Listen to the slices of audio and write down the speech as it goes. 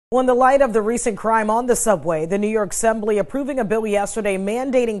Well, in the light of the recent crime on the subway, the New York Assembly approving a bill yesterday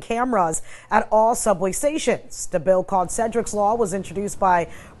mandating cameras at all subway stations. The bill, called Sedricks Law, was introduced by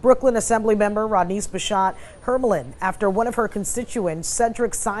Brooklyn Assembly member Rodneyse Bichotte Hermelyn after one of her constituents,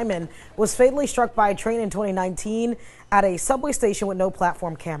 Sedricks Simon, was fatally struck by a train in 2019 at a subway station with no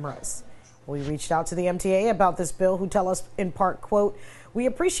platform cameras. We reached out to the MTA about this bill, who tell us in part, quote, "We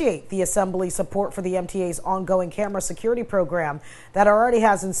appreciate the Assembly's support for the MTA's ongoing camera security program that already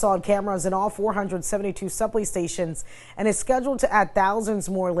has installed cameras in all 472 subway stations and is scheduled to add thousands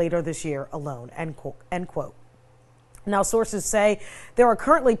more later this year alone," end quote. Now, sources say there are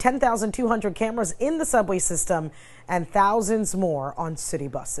currently 10,200 cameras in the subway system and thousands more on city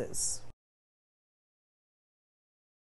buses.